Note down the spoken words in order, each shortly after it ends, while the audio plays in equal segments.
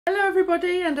Hello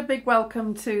everybody, and a big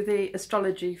welcome to the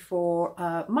astrology for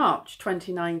March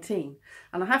 2019.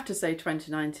 And I have to say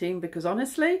 2019 because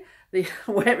honestly,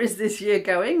 where is this year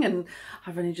going? And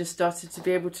I've only just started to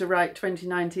be able to write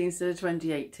 2019 instead of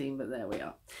 2018, but there we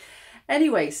are.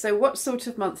 Anyway, so what sort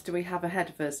of month do we have ahead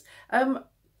of us?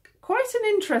 Quite an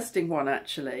interesting one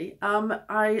actually.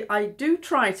 I do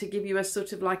try to give you a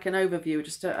sort of like an overview,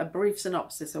 just a brief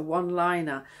synopsis, a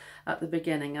one-liner at the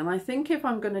beginning. And I think if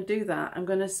I'm going to do that, I'm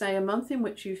going to say a month in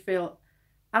which you feel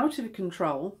out of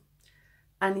control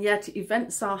and yet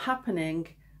events are happening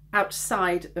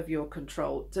outside of your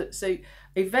control. So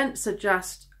events are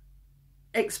just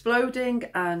exploding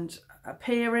and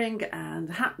appearing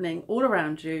and happening all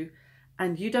around you,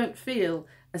 and you don't feel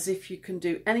as if you can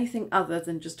do anything other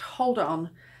than just hold on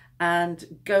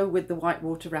and go with the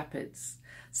whitewater rapids.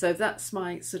 So that's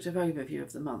my sort of overview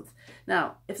of the month.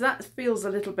 Now, if that feels a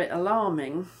little bit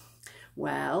alarming,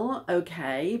 well,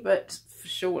 okay, but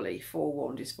surely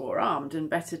forewarned is forearmed, and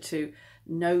better to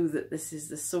know that this is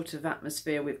the sort of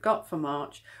atmosphere we've got for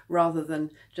March rather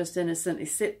than just innocently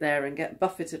sit there and get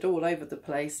buffeted all over the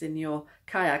place in your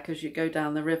kayak as you go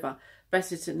down the river.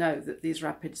 Better to know that these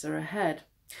rapids are ahead.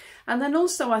 And then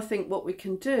also I think what we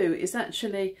can do is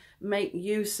actually make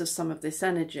use of some of this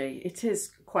energy. It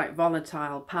is quite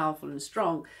volatile, powerful and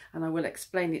strong, and I will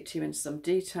explain it to you in some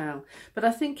detail. But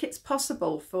I think it's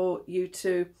possible for you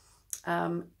to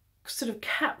sort of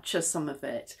capture some of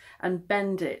it and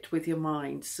bend it with your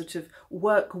mind, sort of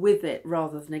work with it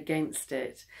rather than against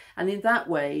it. And in that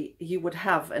way you would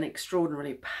have an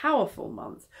extraordinarily powerful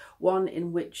month, one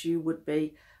in which you would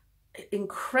be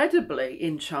incredibly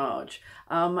in charge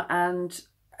and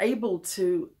able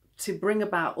to bring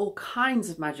about all kinds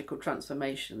of magical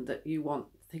transformation that you want,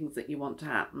 things that you want to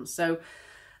happen. So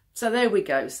there we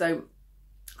go. So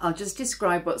I'll just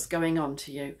describe what's going on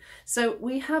to you. So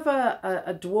we have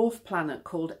a dwarf planet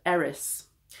called Eris,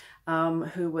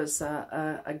 who was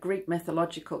a Greek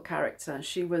mythological character.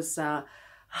 She was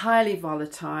highly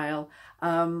volatile.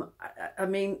 I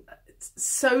mean,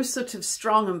 so sort of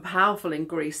strong and powerful in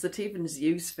Greece that even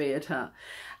Zeus feared her.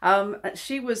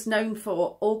 She was known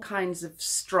for all kinds of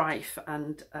strife,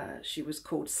 and she was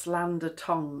called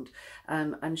slander-tongued,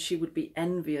 and she would be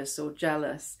envious or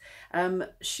jealous.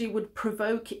 She would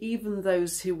provoke even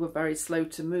those who were very slow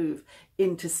to move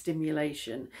into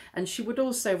stimulation, and she would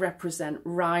also represent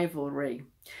rivalry.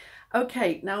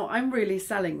 Okay, now I'm really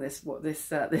selling this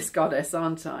goddess,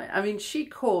 aren't I? I mean, she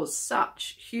caused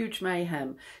such huge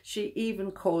mayhem. She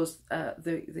even caused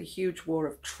the huge war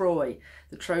of Troy,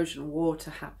 the Trojan War, to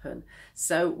happen.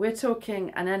 So we're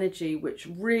talking an energy which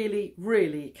really,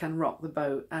 really can rock the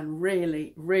boat and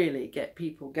really, really get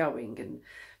people going and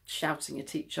shouting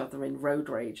at each other in road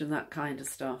rage and that kind of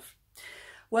stuff.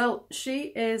 Well, she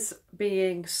is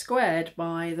being squared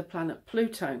by the planet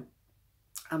Pluto.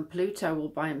 And Pluto, all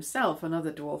by himself, another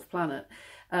dwarf planet,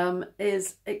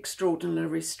 is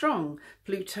extraordinarily strong.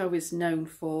 Pluto is known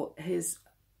for his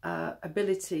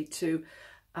ability to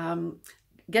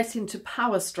get into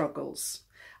power struggles,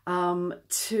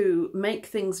 to make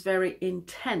things very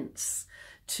intense,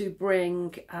 to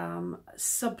bring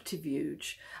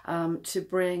subterfuge, to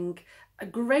bring a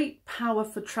great power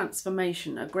for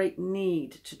transformation, a great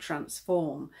need to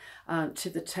transform to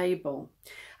the table.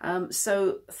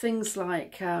 So things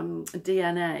like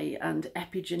DNA and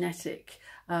epigenetic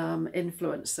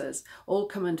influences all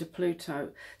come under Pluto.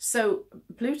 So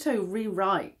Pluto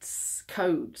rewrites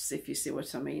codes, if you see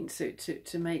what I mean,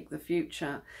 to make the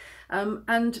future.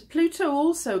 And Pluto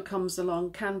also comes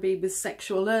along, can be with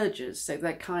sexual urges, so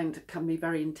there can be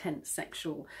very intense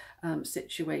sexual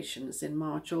situations in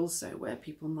March also, where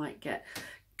people might get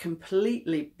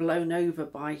completely blown over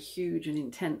by huge and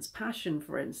intense passion,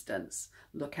 for instance.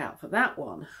 Look out for that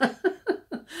one.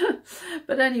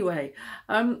 But anyway,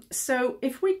 so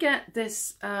if we get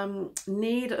this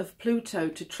need of Pluto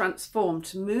to transform,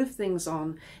 to move things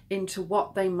on into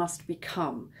what they must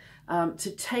become,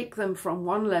 to take them from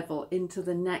one level into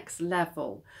the next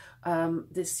level,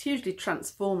 this hugely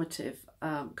transformative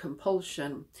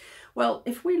compulsion. Well,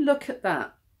 if we look at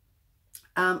that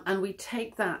and we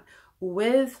take that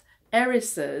with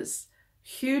Eris's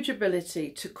huge ability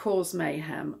to cause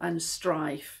mayhem and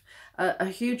strife, a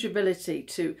huge ability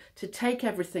to take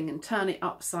everything and turn it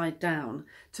upside down,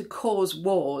 to cause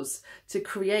wars, to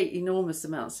create enormous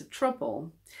amounts of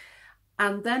trouble.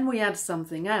 And then we add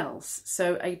something else,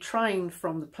 so a trine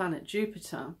from the planet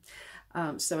Jupiter,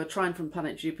 so a trine from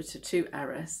planet Jupiter to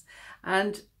Eris,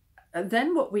 and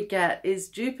then what we get is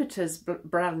Jupiter's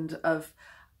brand of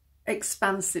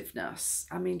expansiveness.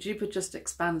 I mean, Jupiter just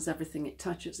expands everything it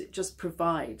touches. It just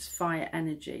provides fire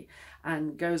energy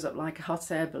and goes up like a hot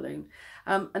air balloon.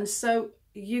 And so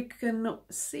you can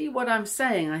see what I'm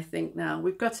saying, I think now.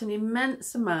 We've got an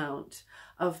immense amount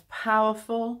of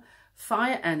powerful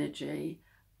fire energy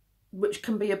which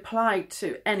can be applied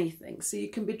to anything. So you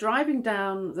can be driving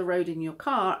down the road in your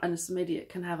car and some idiot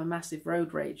can have a massive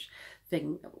road rage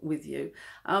thing with you.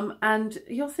 And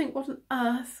you'll think, what on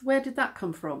earth, where did that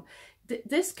come from?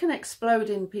 This can explode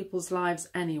in people's lives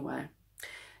anywhere.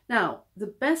 Now, the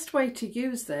best way to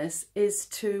use this is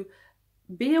to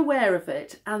be aware of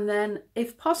it and then,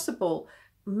 if possible,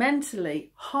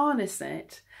 mentally harness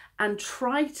it and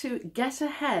try to get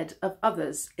ahead of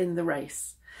others in the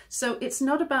race. So it's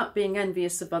not about being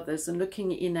envious of others and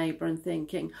looking at your neighbour and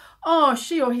thinking, oh,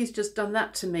 she or he's just done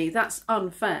that to me, that's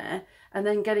unfair, and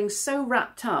then getting so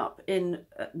wrapped up in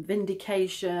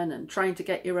vindication and trying to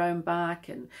get your own back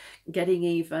and getting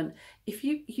even. If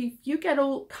you get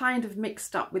all kind of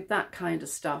mixed up with that kind of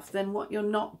stuff, then what you're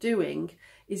not doing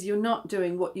is you're not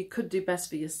doing what you could do best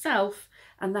for yourself,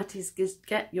 and that is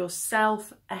get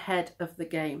yourself ahead of the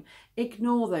game.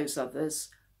 Ignore those others.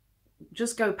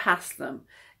 Just go past them.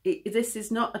 This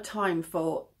is not a time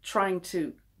for trying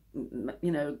to,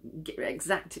 you know,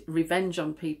 exact revenge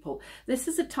on people. This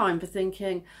is a time for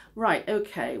thinking, right,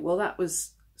 okay, well, that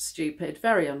was stupid,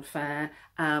 very unfair,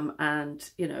 and,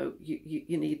 you know,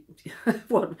 you need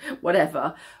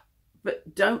whatever,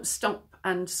 but don't stop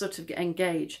and sort of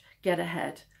engage, get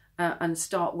ahead. And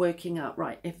start working out,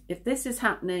 right, if this is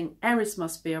happening, Eris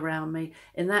must be around me.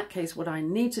 In that case, what I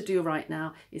need to do right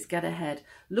now is get ahead,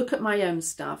 look at my own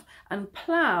stuff and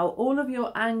plough all of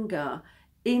your anger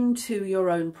into your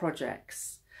own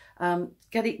projects.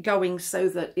 Get it going so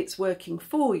that it's working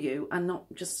for you and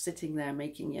not just sitting there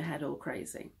making your head all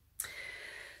crazy.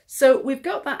 So we've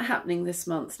got that happening this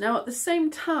month. Now, at the same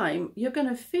time, you're going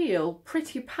to feel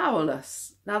pretty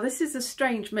powerless. Now, this is a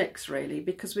strange mix, really,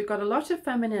 because we've got a lot of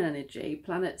feminine energy,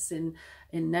 planets in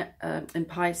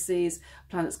Pisces,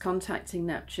 planets contacting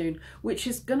Neptune, which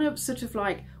is going to sort of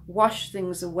like wash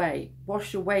things away,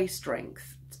 wash away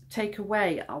strength, take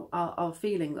away our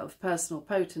feeling of personal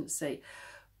potency.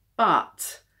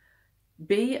 But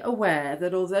be aware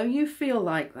that although you feel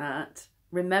like that,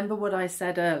 remember what I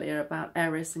said earlier about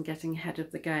Eris and getting ahead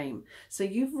of the game. So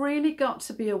you've really got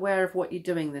to be aware of what you're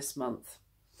doing this month.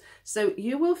 So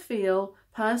you will feel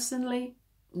personally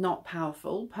not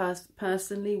powerful,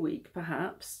 personally weak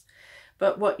perhaps,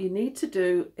 but what you need to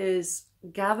do is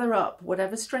gather up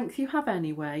whatever strength you have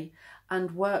anyway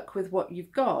and work with what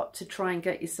you've got to try and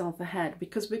get yourself ahead,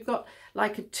 because we've got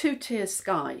like a two-tier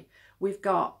sky. We've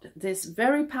got this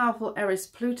very powerful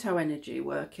Eris-Pluto energy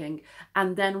working,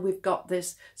 and then we've got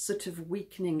this sort of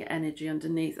weakening energy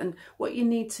underneath. And what you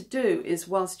need to do is,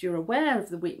 whilst you're aware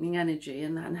of the weakening energy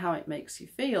and how it makes you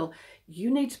feel, you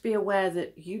need to be aware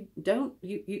that you don't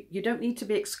need to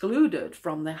be excluded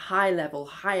from the high level,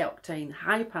 high octane,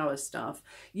 high power stuff.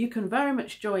 You can very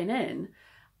much join in.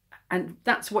 And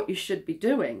that's what you should be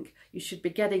doing. You should be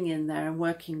getting in there and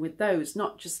working with those,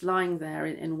 not just lying there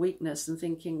in weakness and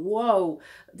thinking, whoa,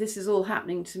 this is all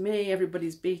happening to me.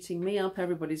 Everybody's beating me up.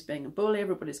 Everybody's being a bully.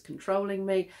 Everybody's controlling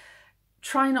me.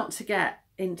 Try not to get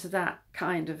into that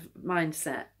kind of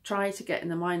mindset. Try to get in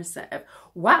the mindset of,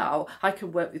 wow, I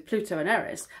can work with Pluto and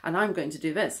Eris and I'm going to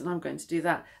do this and I'm going to do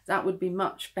that. That would be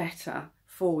much better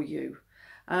for you.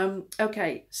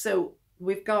 Okay, so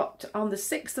we've got, on the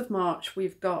 6th of March,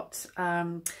 we've got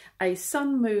a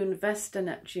Sun-Moon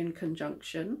Vesta-Neptune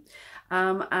conjunction.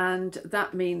 And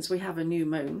that means we have a new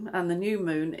moon, and the new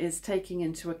moon is taking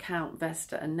into account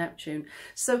Vesta and Neptune.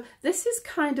 So this is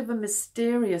kind of a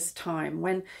mysterious time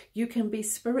when you can be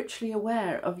spiritually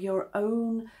aware of your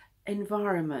own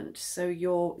environment, so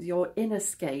your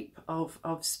innerscape of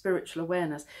spiritual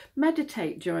awareness.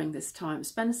 Meditate during this time,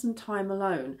 spend some time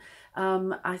alone.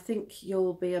 I think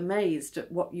you'll be amazed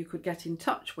at what you could get in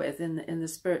touch with in the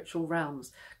spiritual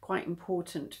realms. Quite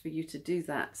important for you to do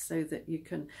that so that you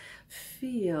can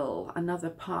feel another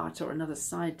part or another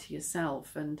side to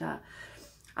yourself. And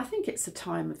I think it's a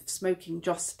time of smoking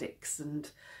joss sticks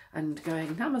and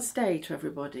going namaste to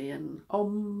everybody and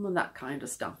om and that kind of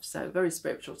stuff. So very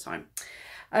spiritual time.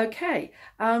 Okay,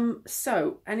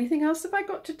 so anything else have I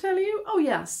got to tell you? Oh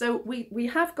yeah, so we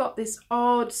have got this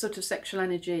odd sort of sexual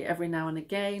energy every now and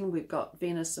again. We've got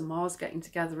Venus and Mars getting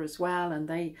together as well, and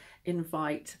they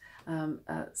invite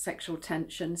sexual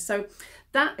tension. So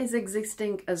that is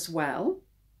existing as well.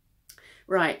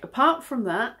 Right, apart from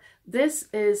that, This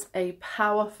is a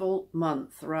powerful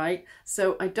month, right?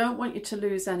 So I don't want you to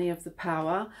lose any of the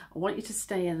power. I want you to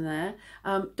stay in there.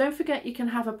 Don't forget you can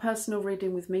have a personal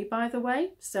reading with me, by the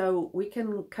way. So we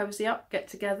can cozy up, get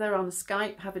together on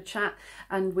Skype, have a chat,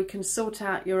 and we can sort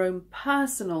out your own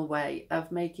personal way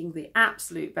of making the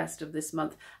absolute best of this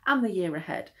month and the year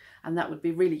ahead. And that would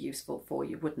be really useful for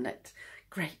you, wouldn't it?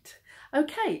 Great.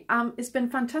 Okay, it's been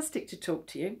fantastic to talk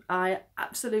to you. I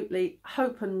absolutely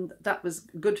hope and that was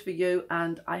good for you,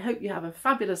 and I hope you have a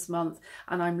fabulous month,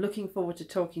 and I'm looking forward to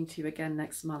talking to you again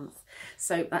next month.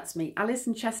 So that's me,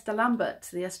 Alison Chester-Lambert,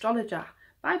 the astrologer.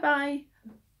 Bye bye.